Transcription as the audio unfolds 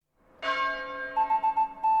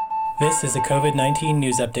This is a COVID-19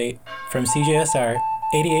 news update from CJSR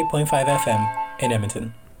 88.5 FM in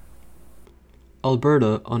Edmonton.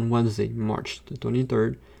 Alberta, on Wednesday, March the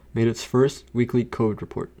 23rd, made its first weekly COVID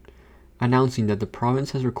report, announcing that the province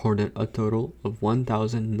has recorded a total of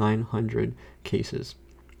 1,900 cases.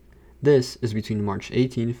 This is between March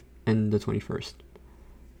 18th and the 21st.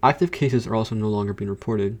 Active cases are also no longer being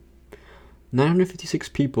reported. 956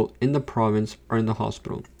 people in the province are in the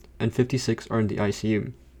hospital, and 56 are in the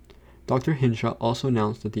ICU. Dr. Hinshaw also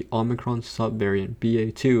announced that the Omicron subvariant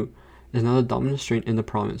BA2 is now the dominant strain in the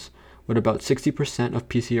province, with about 60% of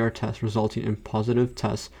PCR tests resulting in positive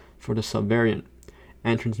tests for the subvariant,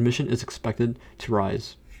 and transmission is expected to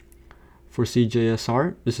rise. For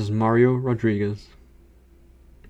CJSR, this is Mario Rodriguez.